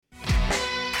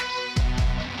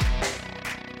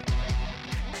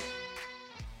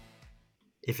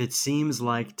If it seems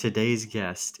like today's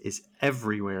guest is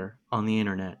everywhere on the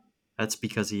internet, that's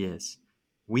because he is.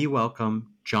 We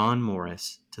welcome John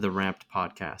Morris to the Ramped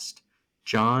Podcast.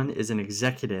 John is an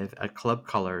executive at Club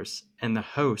Colors and the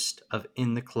host of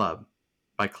In the Club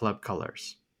by Club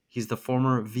Colors. He's the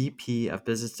former VP of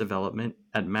Business Development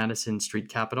at Madison Street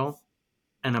Capital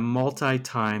and a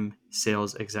multi-time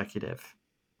sales executive.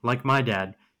 Like my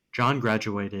dad, John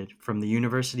graduated from the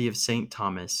University of St.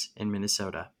 Thomas in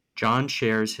Minnesota. John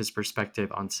shares his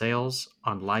perspective on sales,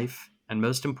 on life, and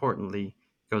most importantly,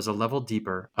 goes a level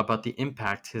deeper about the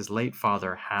impact his late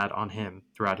father had on him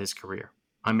throughout his career.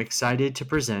 I'm excited to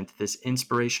present this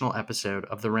inspirational episode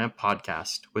of the Ramp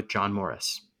Podcast with John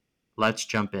Morris. Let's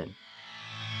jump in.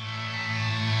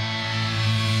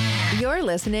 You're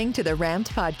listening to the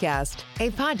Ramped Podcast,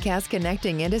 a podcast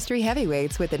connecting industry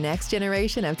heavyweights with the next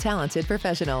generation of talented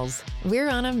professionals. We're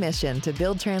on a mission to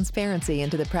build transparency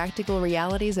into the practical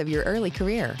realities of your early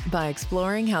career by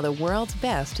exploring how the world's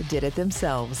best did it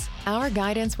themselves. Our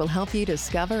guidance will help you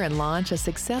discover and launch a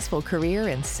successful career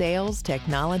in sales,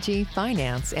 technology,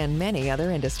 finance, and many other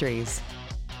industries.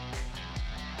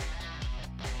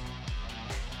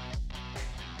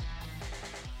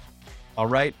 All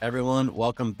right, everyone,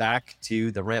 welcome back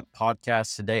to the Ramp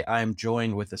Podcast. Today, I am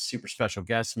joined with a super special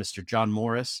guest, Mr. John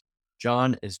Morris.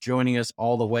 John is joining us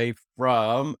all the way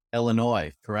from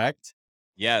Illinois, correct?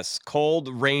 Yes, cold,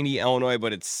 rainy Illinois,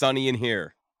 but it's sunny in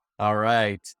here. All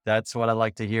right, that's what I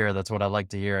like to hear.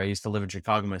 I used to live in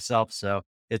Chicago myself, so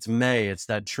it's May. It's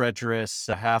that treacherous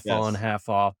half on, half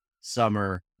off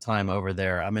summer time over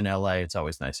there. I'm in LA. It's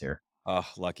always nice here. Oh,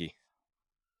 lucky.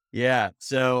 Yeah.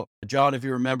 So, John, if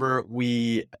you remember,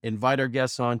 we invite our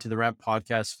guests on to the Ramp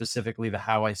Podcast, specifically the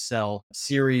How I Sell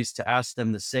series, to ask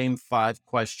them the same 5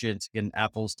 questions, get an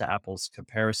apples to apples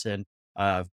comparison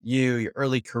of you, your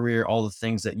early career, all the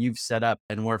things that you've set up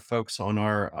and where folks on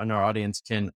our audience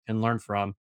can learn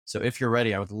from. So if you're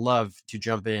ready, I would love to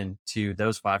jump into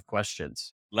those 5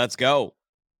 questions. Let's go.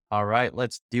 All right,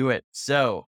 let's do it.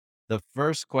 So the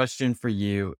first question for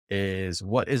you is,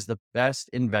 what is the best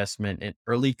investment an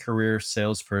early career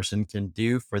salesperson can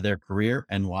do for their career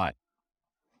and why?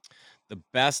 The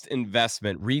best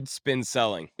investment, read Spin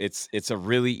Selling. It's a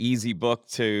really easy book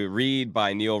to read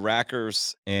by Neil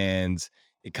Rackers, and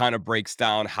it kind of breaks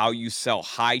down how you sell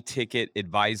high ticket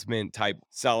advisement type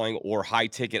selling or high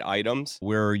ticket items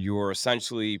where you're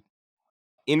essentially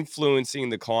influencing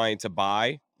the client to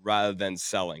buy rather than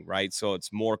selling, right? So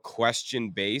it's more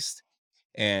question based.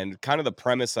 And kind of the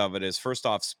premise of it is, first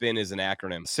off, SPIN is an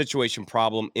acronym: situation,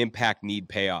 problem, impact, need,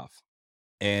 payoff.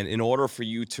 And in order for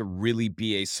you to really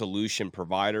be a solution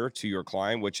provider to your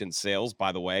client, which in sales,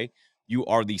 by the way, you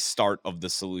are the start of the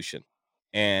solution.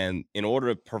 And in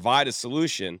order to provide a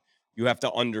solution, you have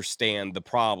to understand the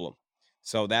problem.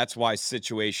 So that's why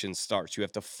situation starts. You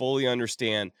have to fully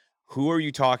understand, who are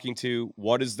you talking to?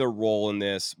 What is their role in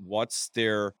this? What's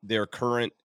their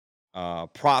current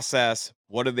process?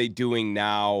 What are they doing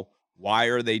now? Why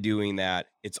are they doing that?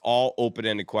 It's all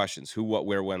open-ended questions: who, what,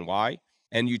 where, when, why.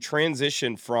 And you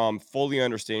transition from fully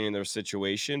understanding their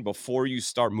situation before you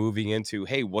start moving into,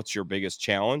 hey, what's your biggest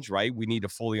challenge, right? We need to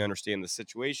fully understand the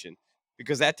situation,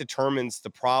 because that determines the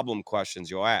problem questions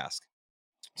you'll ask.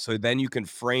 So then you can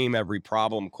frame every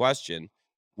problem question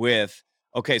with,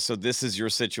 okay, so this is your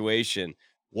situation.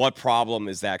 What problem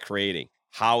is that creating?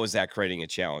 How is that creating a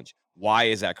challenge? Why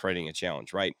is that creating a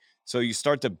challenge, right? So you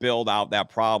start to build out that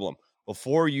problem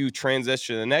before you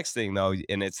transition to the next thing, though,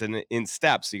 and it's in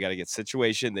steps. So you got to get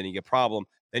situation, then you get problem,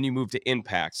 then you move to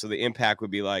impact. So the impact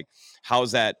would be like, how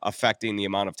is that affecting the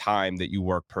amount of time that you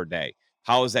work per day?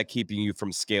 How is that keeping you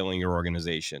from scaling your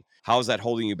organization? How is that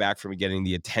holding you back from getting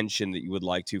the attention that you would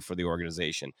like to for the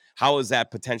organization? How is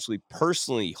that potentially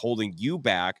personally holding you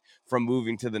back from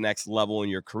moving to the next level in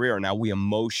your career? Now we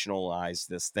emotionalize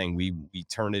this thing. We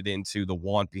turn it into the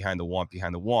want behind the want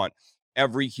behind the want.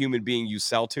 Every human being you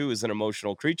sell to is an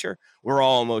emotional creature. We're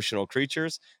all emotional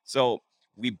creatures. So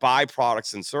we buy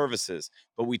products and services,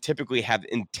 but we typically have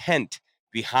intent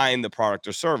behind the product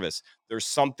or service. There's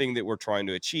something that we're trying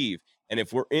to achieve. And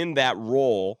if we're in that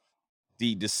role,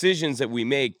 the decisions that we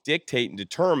make dictate and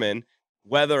determine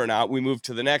whether or not we move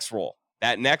to the next role.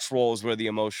 That next role is where the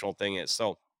emotional thing is.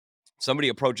 So somebody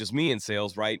approaches me in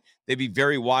sales, right? They'd be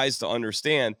very wise to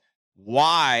understand,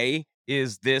 why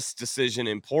is this decision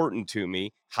important to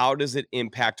me? How does it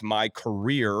impact my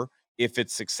career if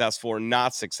it's successful or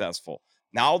not successful?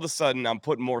 Now, all of a sudden, I'm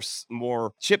putting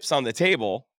more chips on the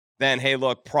table than, hey,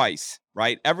 look, price,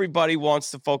 right? Everybody wants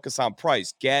to focus on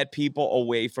price. Get people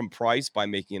away from price by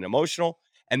making it emotional.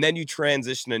 And then you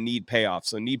transition to need payoff.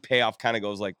 So need payoff kind of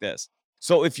goes like this.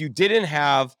 So if you didn't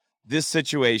have this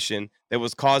situation that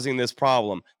was causing this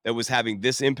problem, that was having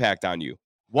this impact on you.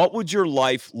 What would your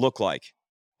life look like?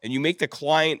 And you make the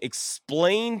client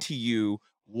explain to you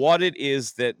what it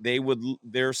is that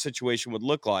their situation would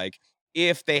look like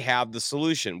if they have the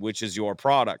solution, which is your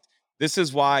product. This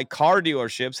is why car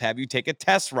dealerships have you take a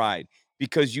test ride,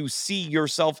 because you see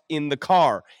yourself in the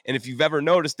car. And if you've ever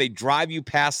noticed, they drive you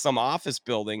past some office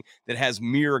building that has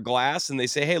mirror glass and they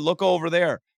say, hey, look over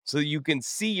there, so you can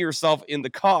see yourself in the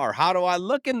car. How do I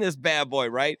look in this bad boy,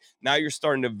 right? Now you're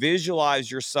starting to visualize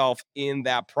yourself in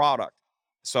that product.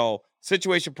 So,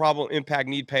 situation, problem, impact,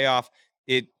 need, payoff.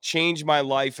 It changed my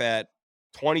life at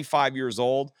 25 years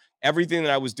old. Everything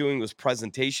that I was doing was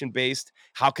presentation based.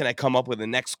 How can I come up with the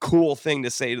next cool thing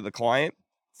to say to the client?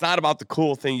 It's not about the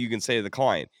cool thing you can say to the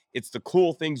client. It's the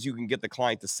cool things you can get the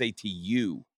client to say to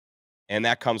you. And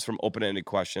that comes from open-ended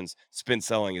questions. Spin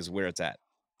selling is where it's at.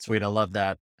 Sweet. I love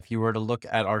that. If you were to look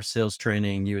at our sales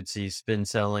training, you would see spin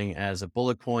selling as a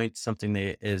bullet point, something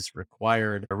that is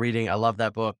required reading. I love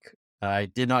that book. I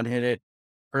did not hit it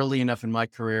early enough in my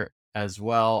career as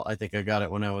well. I think I got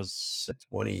it when I was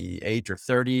 28 or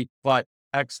 30, but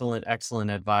excellent,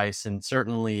 excellent advice. And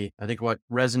certainly, I think what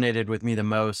resonated with me the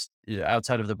most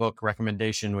outside of the book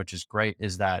recommendation, which is great,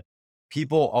 is that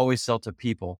people always sell to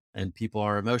people, and people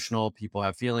are emotional. People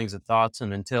have feelings and thoughts.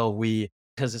 And until we,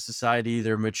 as a society,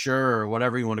 either mature or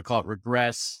whatever you want to call it,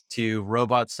 regress to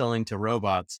robots selling to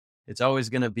robots, there's always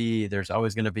going to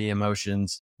be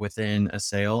emotions within a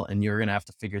sale, and you're going to have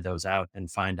to figure those out and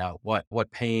find out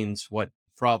what pains, what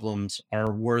problems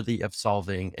are worthy of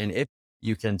solving, and if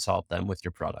you can solve them with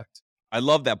your product. I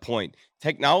love that point.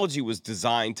 Technology was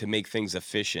designed to make things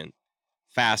efficient,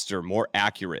 faster, more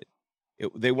accurate.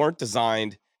 They weren't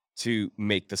designed to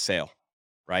make the sale,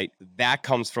 right? That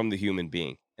comes from the human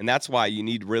being. And that's why you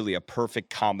need really a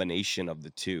perfect combination of the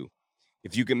two.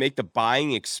 If you can make the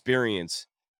buying experience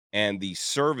and the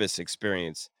service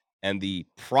experience and the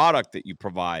product that you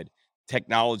provide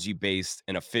technology based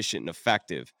and efficient and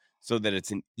effective, so that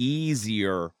it's an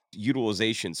easier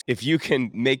utilization. If you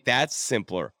can make that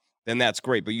simpler, then that's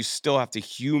great. But you still have to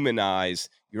humanize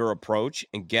your approach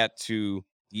and get to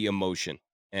the emotion.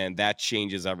 And that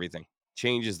changes everything,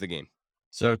 changes the game.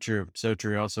 So true. So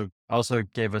true. Also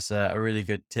gave us a really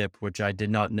good tip, which I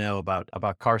did not know about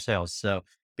car sales. So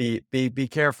be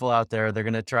careful out there. They're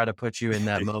gonna try to put you in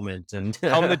that moment and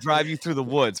Tell them to drive you through the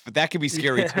woods, but that can be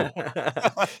scary too.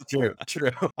 True, true.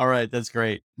 All right, that's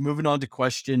great. Moving on to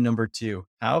question number 2.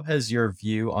 How has your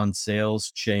view on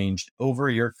sales changed over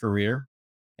your career?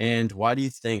 And why do you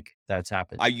think that's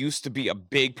happened? I used to be a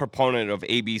big proponent of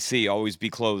ABC, always be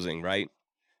closing, right?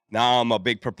 Now I'm a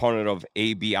big proponent of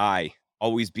ABI,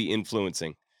 always be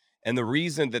influencing. And the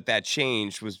reason that that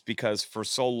changed was because for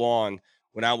so long,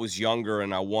 when I was younger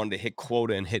and I wanted to hit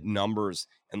quota and hit numbers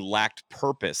and lacked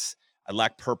purpose, I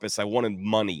lacked purpose. I wanted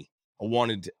money. I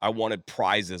wanted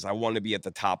prizes. I wanted to be at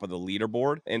the top of the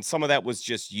leaderboard. And some of that was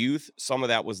just youth. Some of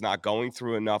that was not going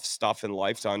through enough stuff in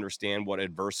life to understand what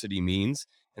adversity means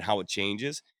and how it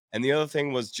changes. And the other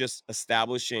thing was just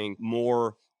establishing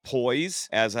more poise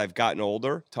as I've gotten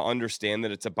older to understand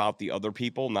that it's about the other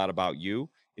people, not about you.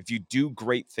 If you do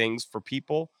great things for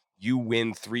people, you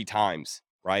win 3 times,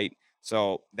 right?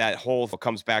 So that whole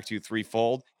comes back to you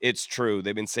threefold. It's true.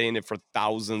 They've been saying it for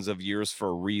thousands of years for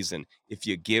a reason. If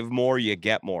you give more, you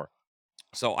get more.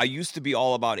 So I used to be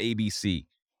all about ABC.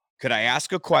 Could I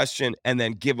ask a question and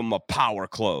then give them a power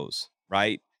close,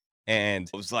 right? And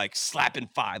it was like slapping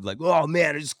 5, like, oh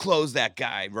man, I just closed that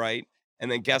guy, right?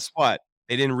 And then guess what?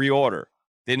 They didn't reorder.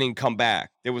 They didn't come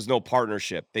back. There was no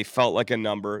partnership. They felt like a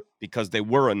number because they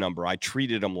were a number. I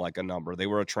treated them like a number. They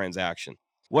were a transaction.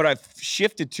 What I've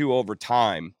shifted to over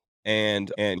time,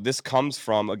 and this comes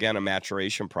from, again, a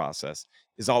maturation process,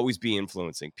 is always be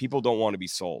influencing. People don't want to be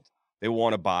sold. They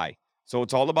want to buy. So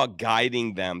it's all about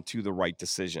guiding them to the right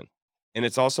decision. And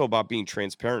it's also about being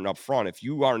transparent and upfront. If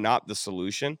you are not the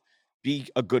solution, be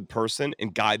a good person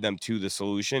and guide them to the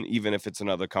solution, even if it's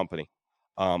another company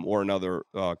or another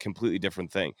completely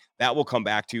different thing. That will come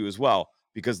back to you as well,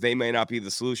 because they may not be the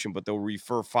solution, but they'll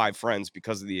refer 5 friends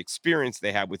because of the experience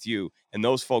they had with you. And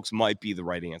those folks might be the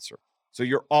right answer. So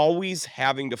you're always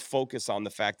having to focus on the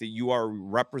fact that you are a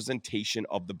representation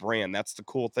of the brand. That's the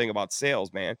cool thing about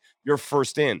sales, man. You're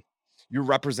first in. Your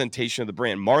representation of the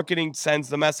brand. Marketing sends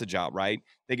the message out, right?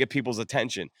 They get people's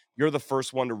attention. You're the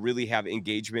first one to really have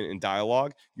engagement and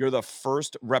dialogue. You're the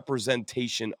first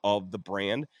representation of the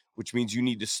brand, which means you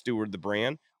need to steward the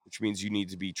brand, which means you need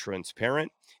to be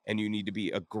transparent and you need to be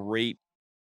a great,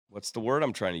 what's the word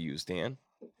I'm trying to use, Dan?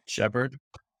 Shepherd.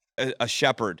 A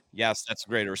shepherd. Yes, that's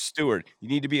great. Or steward. You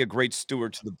need to be a great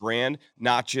steward to the brand,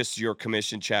 not just your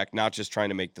commission check, not just trying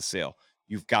to make the sale.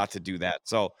 You've got to do that.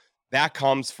 So that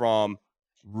comes from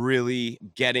really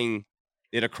getting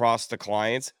it across to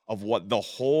clients of what the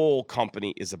whole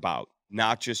company is about,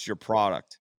 not just your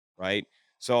product, right?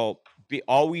 So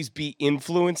always be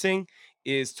influencing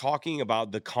is talking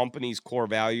about the company's core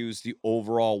values, the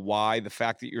overall why, the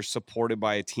fact that you're supported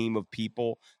by a team of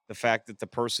people, the fact that the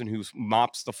person who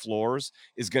mops the floors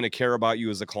is going to care about you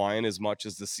as a client as much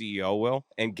as the CEO will,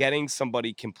 and getting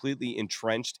somebody completely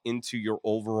entrenched into your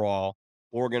overall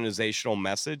organizational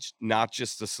message, not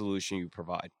just the solution you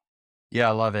provide. Yeah,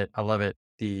 I love it. I love it.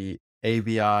 The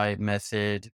ABI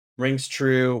method rings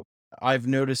true. I've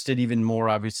noticed it even more,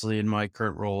 obviously, in my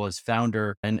current role as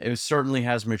founder, and it certainly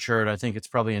has matured. I think it's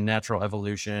probably a natural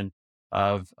evolution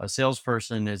of a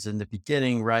salesperson is in the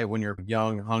beginning, right? When you're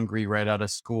young, hungry, right out of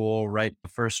school, right? The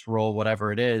first role,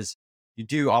 whatever it is, you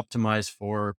do optimize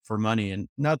for money. And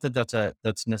not that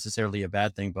that's necessarily a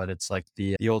bad thing, but it's like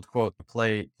the old quote,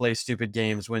 play stupid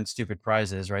games, win stupid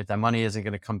prizes, right? That money isn't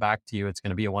going to come back to you. It's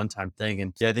going to be a one-time thing.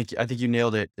 And yeah, I think you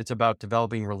nailed it. It's about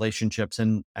developing relationships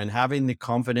and having the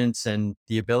confidence and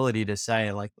the ability to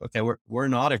say, like, okay, we're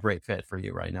not a great fit for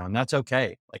you right now. And that's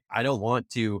okay. Like, I don't want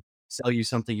to sell you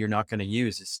something you're not going to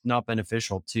use. It's not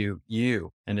beneficial to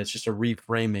you. And it's just a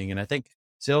reframing. And I think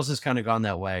sales has kind of gone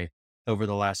that way over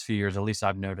the last few years. At least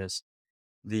I've noticed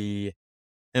the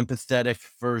empathetic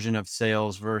version of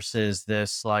sales versus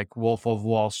this like Wolf of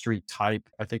Wall Street type.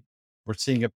 I think we're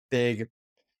seeing a big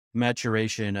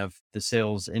maturation of the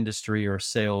sales industry or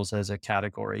sales as a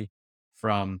category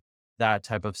from that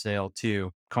type of sale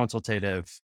to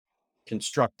consultative,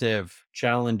 constructive,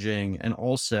 challenging, and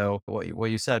also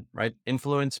what you said, right?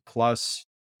 Influence plus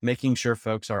making sure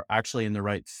folks are actually in the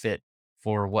right fit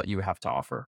for what you have to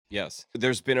offer. Yes.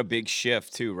 There's been a big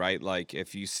shift too, right? Like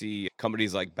if you see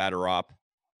companies like BetterUp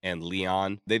and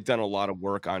Leon, they've done a lot of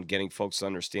work on getting folks to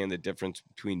understand the difference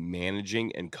between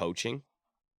managing and coaching.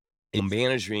 And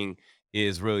managing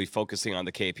is really focusing on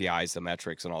the KPIs, the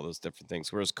metrics, and all those different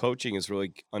things. Whereas coaching is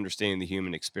really understanding the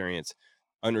human experience,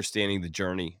 understanding the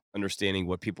journey, understanding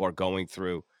what people are going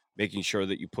through, making sure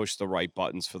that you push the right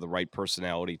buttons for the right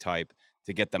personality type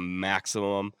to get the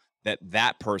maximum that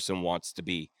that person wants to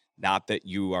be, not that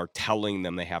you are telling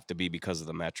them they have to be because of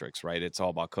the metrics, right? It's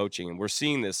all about coaching. And we're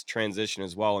seeing this transition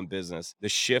as well in business, the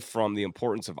shift from the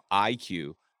importance of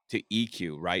IQ to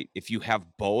EQ, right? If you have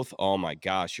both, oh my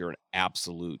gosh, you're an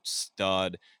absolute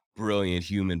stud, brilliant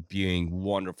human being,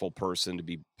 wonderful person to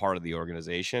be part of the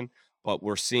organization. But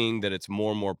we're seeing that it's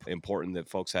more and more important that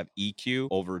folks have EQ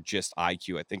over just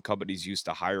IQ. I think companies used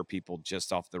to hire people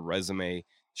just off the resume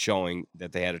showing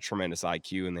that they had a tremendous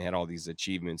IQ and they had all these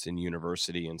achievements in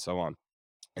university and so on.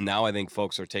 And now I think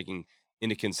folks are taking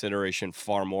into consideration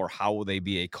far more how will they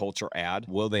be a culture add?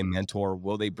 Will they mentor?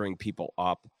 Will they bring people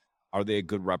up? Are they a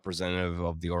good representative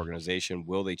of the organization?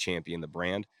 Will they champion the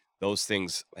brand? Those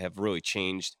things have really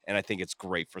changed. And I think it's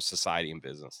great for society and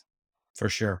business. For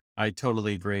sure. I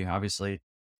totally agree. Obviously,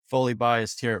 fully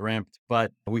biased here at Ramped,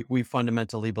 but we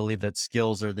fundamentally believe that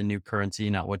skills are the new currency,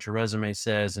 not what your resume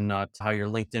says and not how your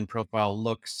LinkedIn profile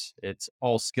looks. It's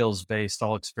all skills based,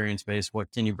 all experience based.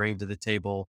 What can you bring to the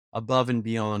table above and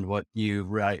beyond what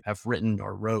you have written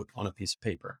or wrote on a piece of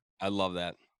paper? I love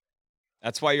that.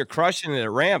 That's why you're crushing it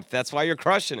at Ramp. That's why you're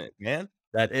crushing it, man.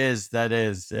 That is.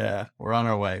 Yeah. We're on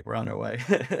our way. We're on our way.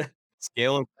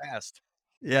 Scaling fast.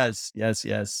 Yes, yes,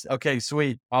 yes. Okay,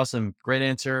 sweet. Awesome. Great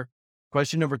answer.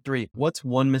 Question number 3. What's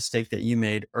one mistake that you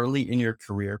made early in your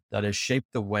career that has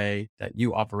shaped the way that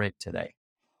you operate today?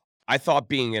 I thought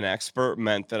being an expert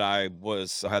meant that I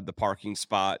had the parking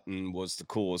spot and was the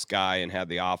coolest guy and had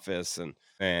the office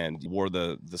and wore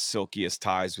the silkiest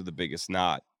ties with the biggest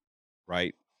knot,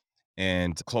 right?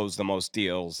 And closed the most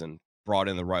deals and brought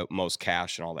in the most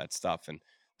cash and all that stuff. And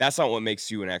that's not what makes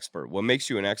you an expert. What makes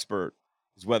you an expert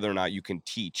is whether or not you can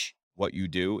teach what you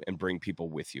do and bring people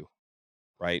with you,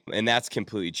 right? And that's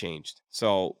completely changed.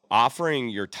 So offering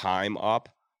your time up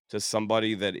to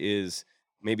somebody that is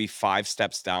maybe 5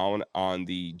 steps down on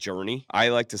the journey. I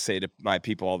like to say to my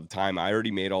people all the time, I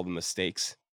already made all the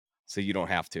mistakes, so you don't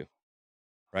have to,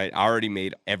 right? I already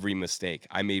made every mistake.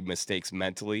 I made mistakes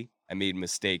mentally. I made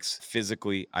mistakes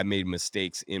physically. I made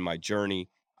mistakes in my journey.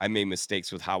 I made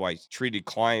mistakes with how I treated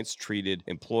clients, treated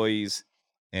employees,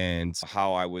 and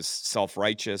how I was self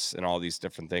righteous and all these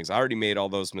different things. I already made all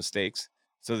those mistakes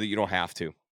so that you don't have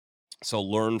to. So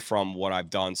learn from what I've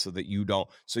done so that you don't,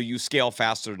 so you scale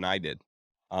faster than I did.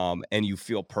 And you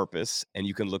feel purpose and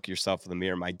you can look yourself in the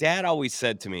mirror. My dad always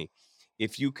said to me,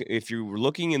 if you're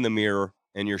looking in the mirror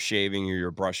and you're shaving or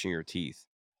you're brushing your teeth,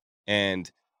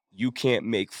 and you can't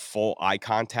make full eye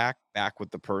contact back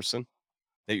with the person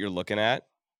that you're looking at,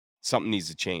 something needs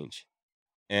to change.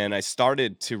 And I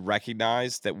started to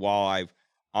recognize that while I've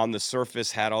on the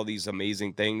surface had all these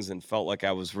amazing things and felt like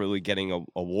I was really getting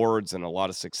awards and a lot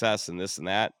of success and this and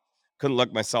that, couldn't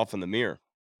look myself in the mirror.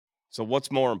 So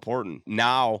what's more important?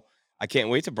 Now I can't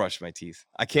wait to brush my teeth.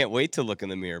 I can't wait to look in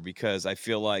the mirror because I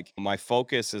feel like my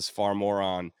focus is far more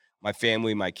on my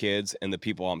family, my kids, and the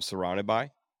people I'm surrounded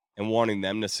by and wanting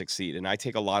them to succeed. And I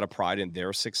take a lot of pride in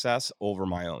their success over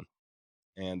my own.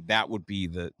 And that would be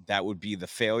the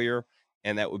failure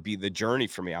and that would be the journey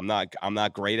for me. I'm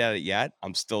not great at it yet.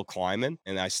 I'm still climbing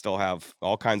and I still have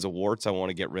all kinds of warts I want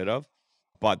to get rid of,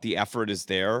 but the effort is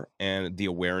there and the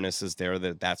awareness is there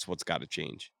that that's what's got to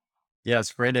change. Yeah,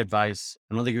 it's great advice.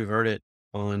 I don't think we've heard it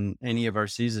on any of our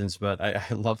seasons, but I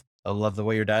love the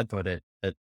way your dad put it.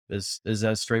 It is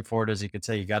as straightforward as you could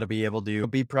say. You got to be able to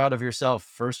be proud of yourself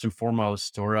first and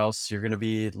foremost, or else you're going to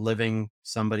be living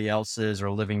somebody else's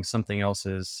or living something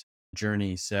else's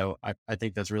journey. So I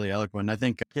think that's really eloquent. I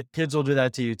think kids will do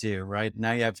that to you too, right?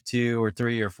 Now you have two or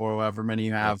three or four, however many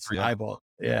you have, Yeah. eyeball.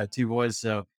 Yeah, two boys.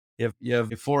 So you have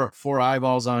four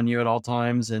eyeballs on you at all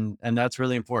times, and that's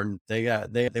really important. They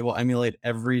will emulate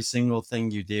every single thing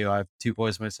you do. I have two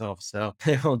boys myself, so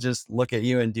they will just look at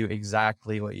you and do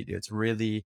exactly what you do. It's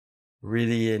really,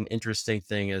 really an interesting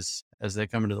thing as they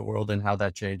come into the world and how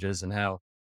that changes and how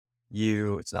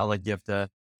it's not like you have to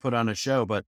put on a show,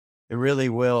 but it really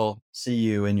will see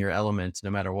you in your element no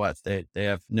matter what. They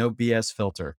have no BS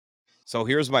filter. So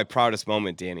here's my proudest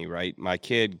moment, Danny, right? My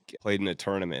kid played in a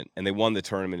tournament and they won the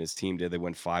tournament. His team did. They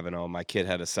went 5-0. My kid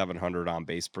had a 700 on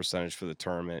base percentage for the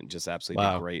tournament and just absolutely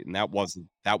did Wow. great. And that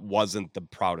wasn't the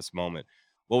proudest moment.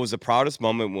 What was the proudest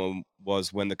moment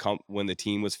when the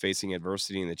team was facing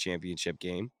adversity in the championship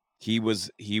game. He was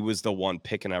the one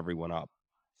picking everyone up,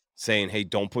 saying, "Hey,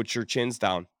 don't put your chins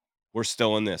down. We're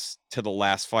still in this to the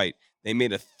last fight." They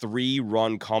made a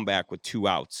 3-run comeback with 2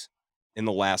 outs in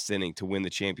the last inning to win the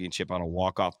championship on a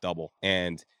walk-off double.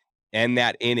 And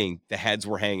that inning, the heads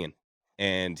were hanging.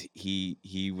 And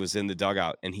he was in the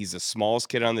dugout. And he's the smallest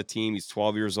kid on the team. He's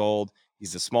 12 years old.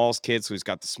 He's the smallest kid, so he's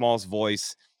got the smallest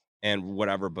voice and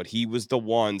whatever. But he was the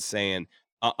one saying,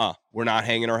 we're not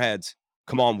hanging our heads.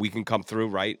 Come on, we can come through,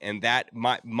 right? And that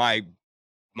my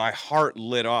heart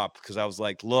lit up because I was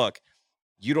like, look,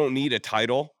 you don't need a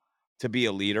title to be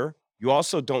a leader. You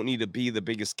also don't need to be the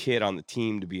biggest kid on the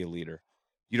team to be a leader.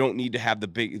 You don't need to have the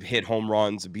big hit home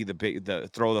runs, be the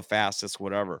throw the fastest,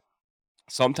 whatever.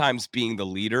 Sometimes being the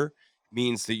leader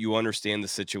means that you understand the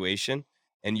situation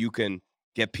and you can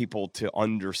get people to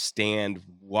understand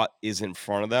what is in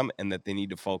front of them and that they need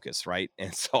to focus, right?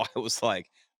 And so I was like,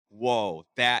 whoa,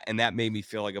 that made me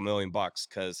feel like $1,000,000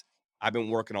 because I've been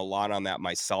working a lot on that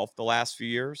myself the last few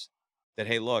years. That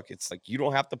hey, look, it's like you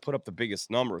don't have to put up the biggest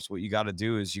numbers. What you got to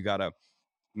do is you got to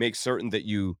make certain that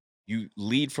you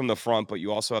lead from the front, but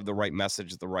you also have the right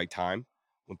message at the right time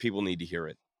when people need to hear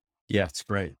it. Yeah, it's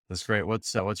great. That's great.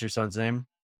 What's your son's name?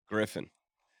 Griffin.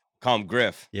 Call him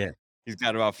Griff. Yeah. He's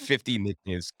got about 50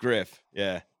 nicknames. Griff.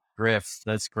 Yeah. Griff.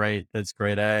 That's great. That's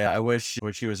great. I wish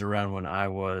he was around when I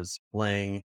was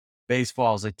playing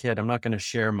baseball as a kid. I'm not going to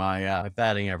share my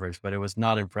batting average, but it was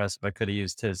not impressive. I could have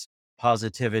used his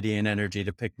positivity and energy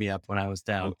to pick me up when I was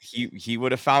down. Well, he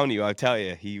would have found you. I'll tell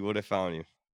you, he would have found you.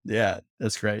 Yeah,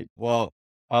 that's great. Well,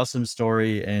 awesome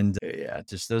story. And yeah,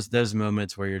 just those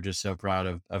moments where you're just so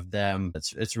proud of them.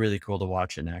 It's really cool to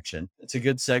watch in action. It's a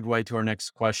good segue to our next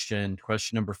question.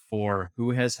 Question number 4. Who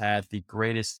has had the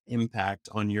greatest impact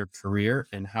on your career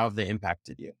and how have they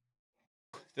impacted you?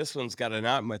 This one's got a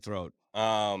knot in my throat.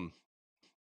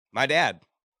 My dad,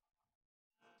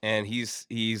 and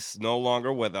he's no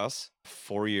longer with us.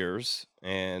 4 years,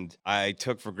 and I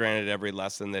took for granted every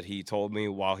lesson that he told me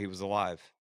while he was alive.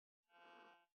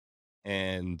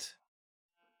 And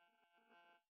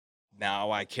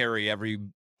now I carry every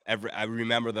I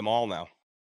remember them all now.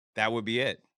 That would be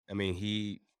it. I mean,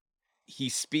 he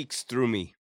speaks through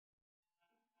me.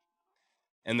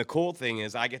 And the cool thing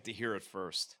is I get to hear it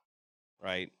first,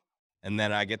 right? And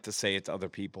then I get to say it to other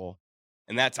people.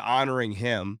 And that's honoring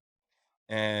him.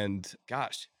 And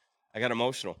gosh, I got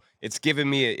emotional. It's given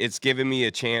me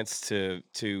a chance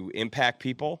to impact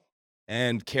people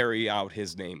and carry out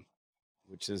his name,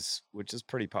 which is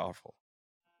pretty powerful.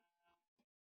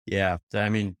 Yeah. I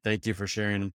mean, thank you for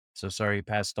sharing. So sorry you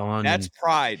passed on. That's And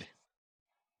pride.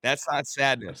 That's not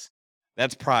sadness.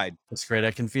 That's pride. that's great.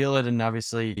 I can feel it. And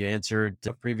obviously you answered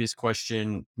the previous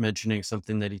question mentioning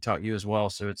something that he taught you as well.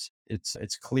 So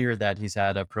it's clear that he's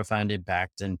had a profound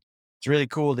impact, and it's really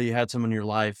cool that you had someone in your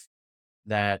life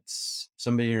that's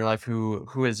somebody in your life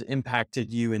who has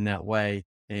impacted you in that way.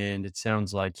 And it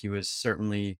sounds like he was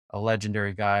certainly a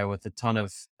legendary guy with a ton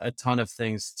of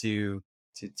things to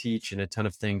teach and a ton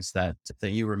of things that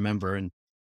you remember. And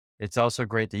it's also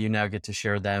great that you now get to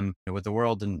share them with the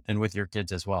world and with your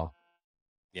kids as well.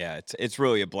 Yeah, it's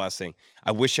really a blessing.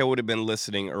 I wish I would have been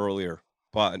listening earlier,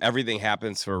 but everything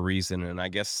happens for a reason, and I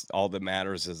guess all that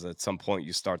matters is at some point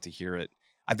you start to hear it.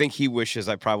 I think he wishes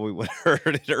I probably would have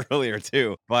heard it earlier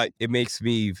too, but it makes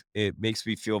me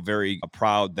feel very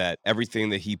proud that everything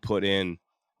that he put in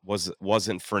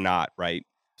wasn't for naught, right?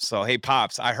 So, hey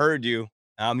pops, I heard you.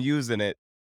 I'm using it.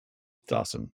 It's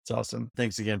awesome. It's awesome.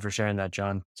 Thanks again for sharing that,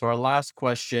 John. So our last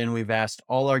question we've asked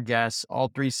all our guests, all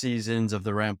 3 seasons of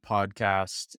the Ramp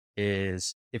podcast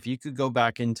is if you could go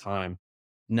back in time,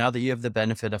 now that you have the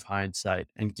benefit of hindsight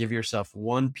and give yourself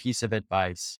one piece of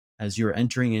advice as you're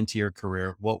entering into your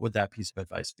career, what would that piece of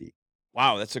advice be?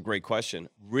 Wow, that's a great question.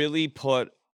 Really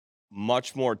put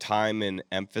much more time and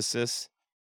emphasis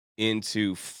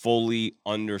into fully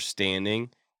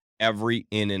understanding every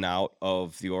in and out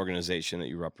of the organization that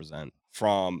you represent,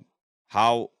 from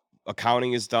how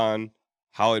accounting is done,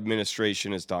 how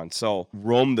administration is done. So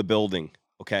roam the building.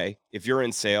 Okay. If you're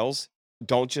in sales,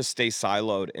 don't just stay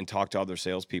siloed and talk to other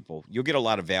salespeople. You'll get a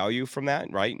lot of value from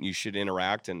that, right? You should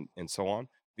interact and so on.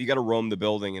 But you got to roam the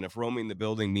building. And if roaming the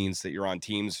building means that you're on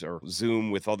Teams or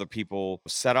Zoom with other people,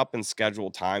 set up and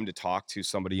schedule time to talk to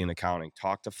somebody in accounting,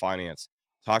 talk to finance,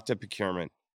 talk to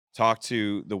procurement, talk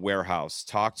to the warehouse,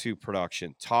 talk to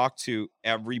production, talk to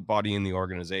everybody in the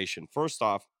organization. First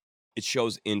off, it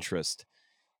shows interest.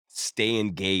 Stay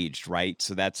engaged, right?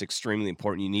 So that's extremely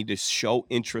important. You need to show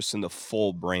interest in the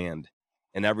full brand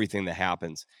and everything that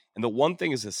happens. And the one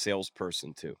thing as a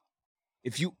salesperson, too,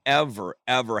 if you ever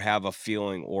have a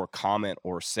feeling or comment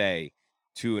or say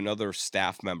to another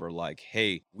staff member, like,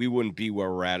 hey, we wouldn't be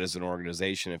where we're at as an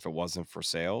organization if it wasn't for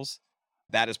sales,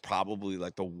 that is probably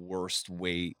like the worst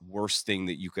thing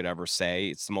that you could ever say.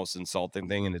 It's the most insulting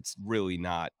thing, and it's really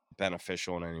not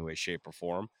beneficial in any way, shape, or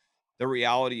form. The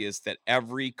reality is that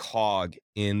every cog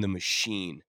in the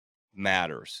machine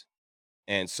matters.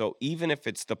 And so even if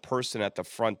it's the person at the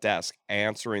front desk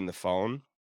answering the phone,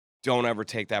 don't ever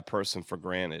take that person for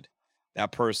granted.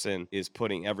 That person is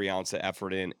putting every ounce of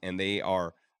effort in, and they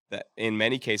are that. In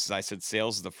many cases, I said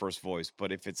sales is the first voice,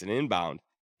 but if it's an inbound,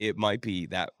 it might be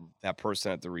that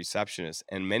person at the receptionist.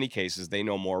 In many cases, they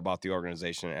know more about the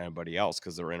organization than anybody else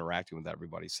because they're interacting with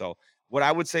everybody. So what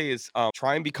I would say is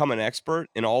try and become an expert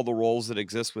in all the roles that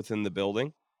exist within the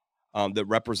building, that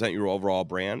represent your overall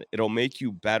brand. It'll make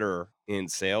you better in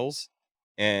sales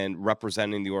and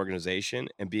representing the organization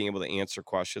and being able to answer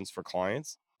questions for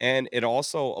clients. And it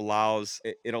also allows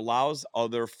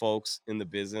other folks in the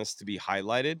business to be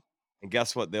highlighted. And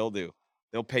guess what they'll do?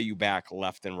 They'll pay you back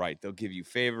left and right. They'll give you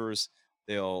favors.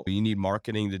 You need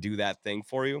marketing to do that thing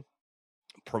for you,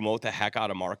 promote the heck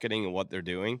out of marketing and what they're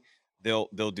doing. They'll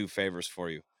do favors for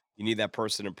you. You need that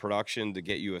person in production to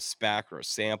get you a spec or a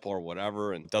sample or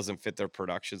whatever, and it doesn't fit their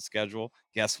production schedule.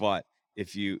 Guess what?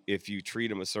 If you treat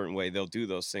them a certain way, they'll do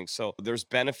those things. So there's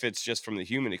benefits just from the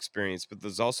human experience, but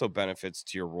there's also benefits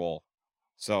to your role.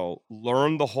 So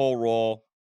learn the whole role,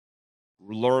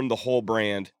 learn the whole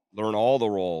brand, learn all the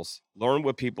roles, learn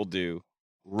what people do,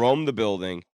 roam the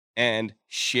building, and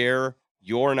share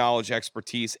your knowledge,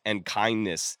 expertise, and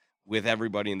kindness with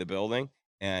everybody in the building.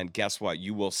 And guess what?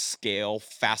 You will scale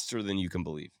faster than you can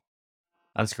believe.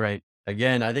 That's great.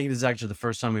 Again, I think this is actually the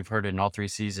first time we've heard it in all 3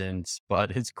 seasons,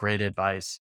 but it's great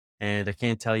advice. And I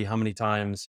can't tell you how many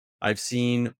times I've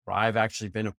seen or I've actually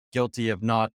been guilty of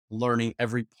not learning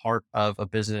every part of a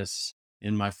business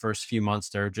in my first few months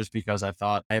there, just because I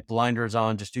thought I had blinders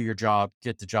on, just do your job,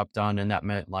 get the job done. And that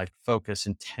meant like focus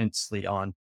intensely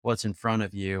on what's in front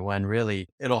of you, when really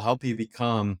it'll help you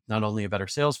become not only a better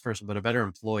salesperson, but a better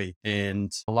employee.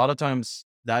 And a lot of times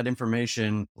that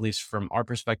information, at least from our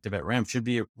perspective at Ramp, should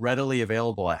be readily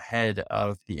available ahead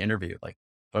of the interview. Like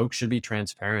folks should be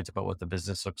transparent about what the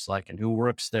business looks like and who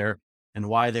works there and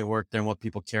why they work there and what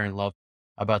people care and love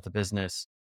about the business.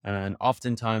 And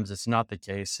oftentimes it's not the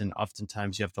case. And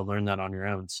oftentimes you have to learn that on your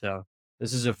own. So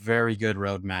this is a very good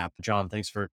roadmap. John, thanks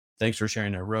for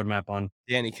sharing a roadmap on.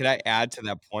 Danny, could I add to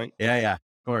that point? Yeah, of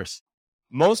course.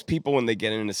 Most people, when they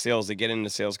get into sales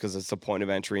because it's the point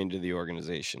of entry into the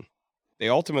organization. They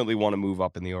ultimately want to move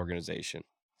up in the organization.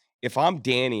 If I'm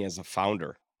Danny as a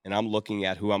founder and I'm looking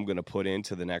at who I'm going to put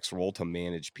into the next role to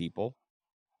manage people,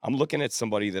 I'm looking at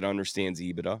somebody that understands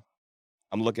EBITDA.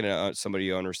 I'm looking at somebody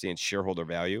who understands shareholder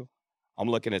value. I'm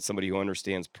looking at somebody who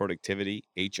understands productivity,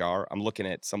 HR. I'm looking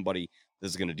at somebody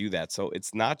that's going to do that. So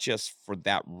it's not just for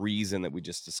that reason that we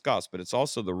just discussed, but it's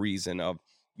also the reason of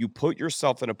you put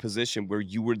yourself in a position where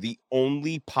you were the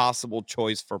only possible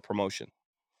choice for promotion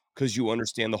because you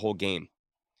understand the whole game.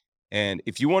 And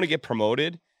if you want to get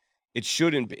promoted, it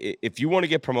shouldn't be, if you want to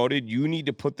get promoted, you need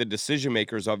to put the decision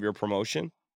makers of your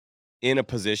promotion in a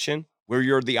position where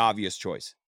you're the obvious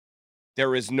choice.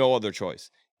 There is no other choice.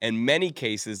 In many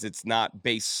cases, it's not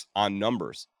based on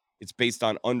numbers. It's based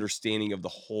on understanding of the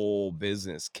whole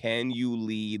business. Can you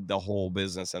lead the whole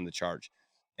business and the charge?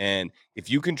 And if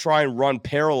you can try and run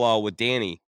parallel with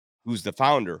Danny, who's the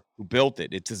founder, who built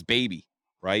it, it's his baby,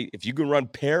 right? If you can run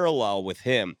parallel with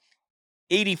him,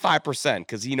 85%,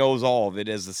 because he knows all of it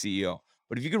as the CEO.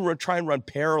 But if you can try and run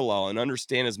parallel and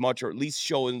understand as much, or at least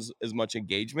show as much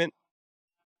engagement,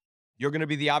 you're going to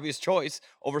be the obvious choice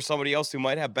over somebody else who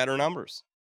might have better numbers.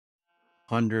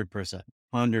 100%.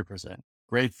 100%.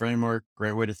 Great framework.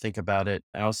 Great way to think about it.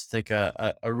 I also think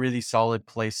a really solid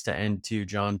place to end too,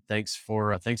 John. Thanks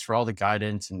for all the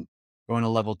guidance and going a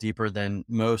level deeper than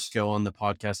most go on the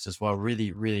podcast as well.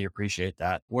 Really, really appreciate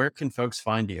that. Where can folks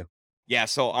find you? Yeah,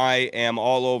 so I am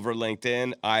all over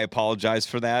LinkedIn. I apologize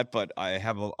for that, but I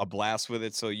have a blast with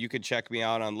it. So you can check me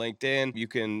out on LinkedIn. You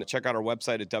can check out our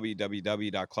website at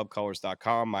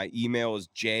www.clubcolors.com. My email is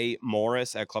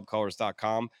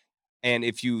jmorris@clubcolors.com. And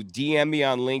if you DM me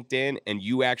on LinkedIn and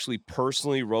you actually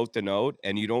personally wrote the note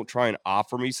and you don't try and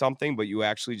offer me something, but you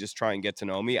actually just try and get to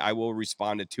know me, I will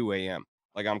respond at 2 a.m.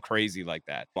 Like I'm crazy like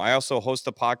that. I also host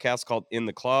a podcast called In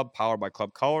the Club, powered by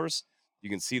Club Colors.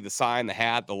 You can see the sign, the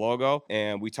hat, the logo,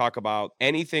 and we talk about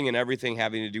anything and everything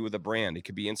having to do with a brand. It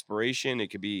could be inspiration,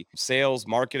 it could be sales,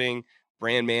 marketing,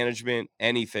 brand management,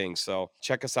 anything. So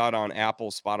check us out on Apple,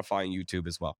 Spotify, and YouTube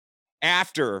as well.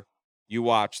 After you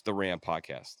watch the Ramp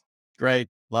podcast. Great.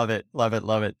 Love it. Love it.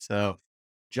 Love it. So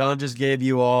John just gave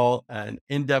you all an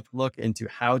in-depth look into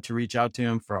how to reach out to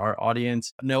him for our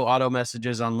audience. No auto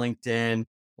messages on LinkedIn.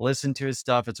 Listen to his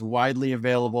stuff. It's widely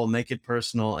available. Make it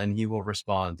personal, and he will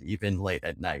respond even late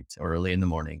at night or early in the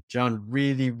morning. John,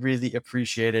 really, really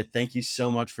appreciate it. Thank you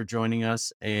so much for joining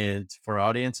us. And for our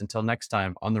audience, until next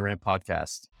time on the Ramp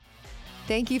Podcast.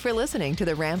 Thank you for listening to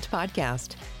the Ramped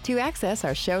Podcast. To access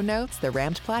our show notes, the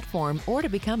Ramped platform, or to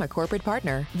become a corporate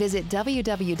partner, visit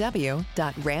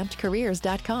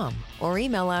www.rampedcareers.com or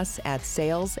email us at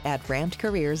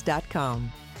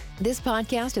sales@rampedcareers.com. This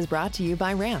podcast is brought to you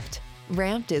by Ramped.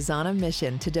 Ramped is on a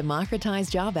mission to democratize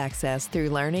job access through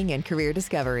learning and career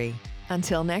discovery.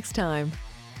 Until next time.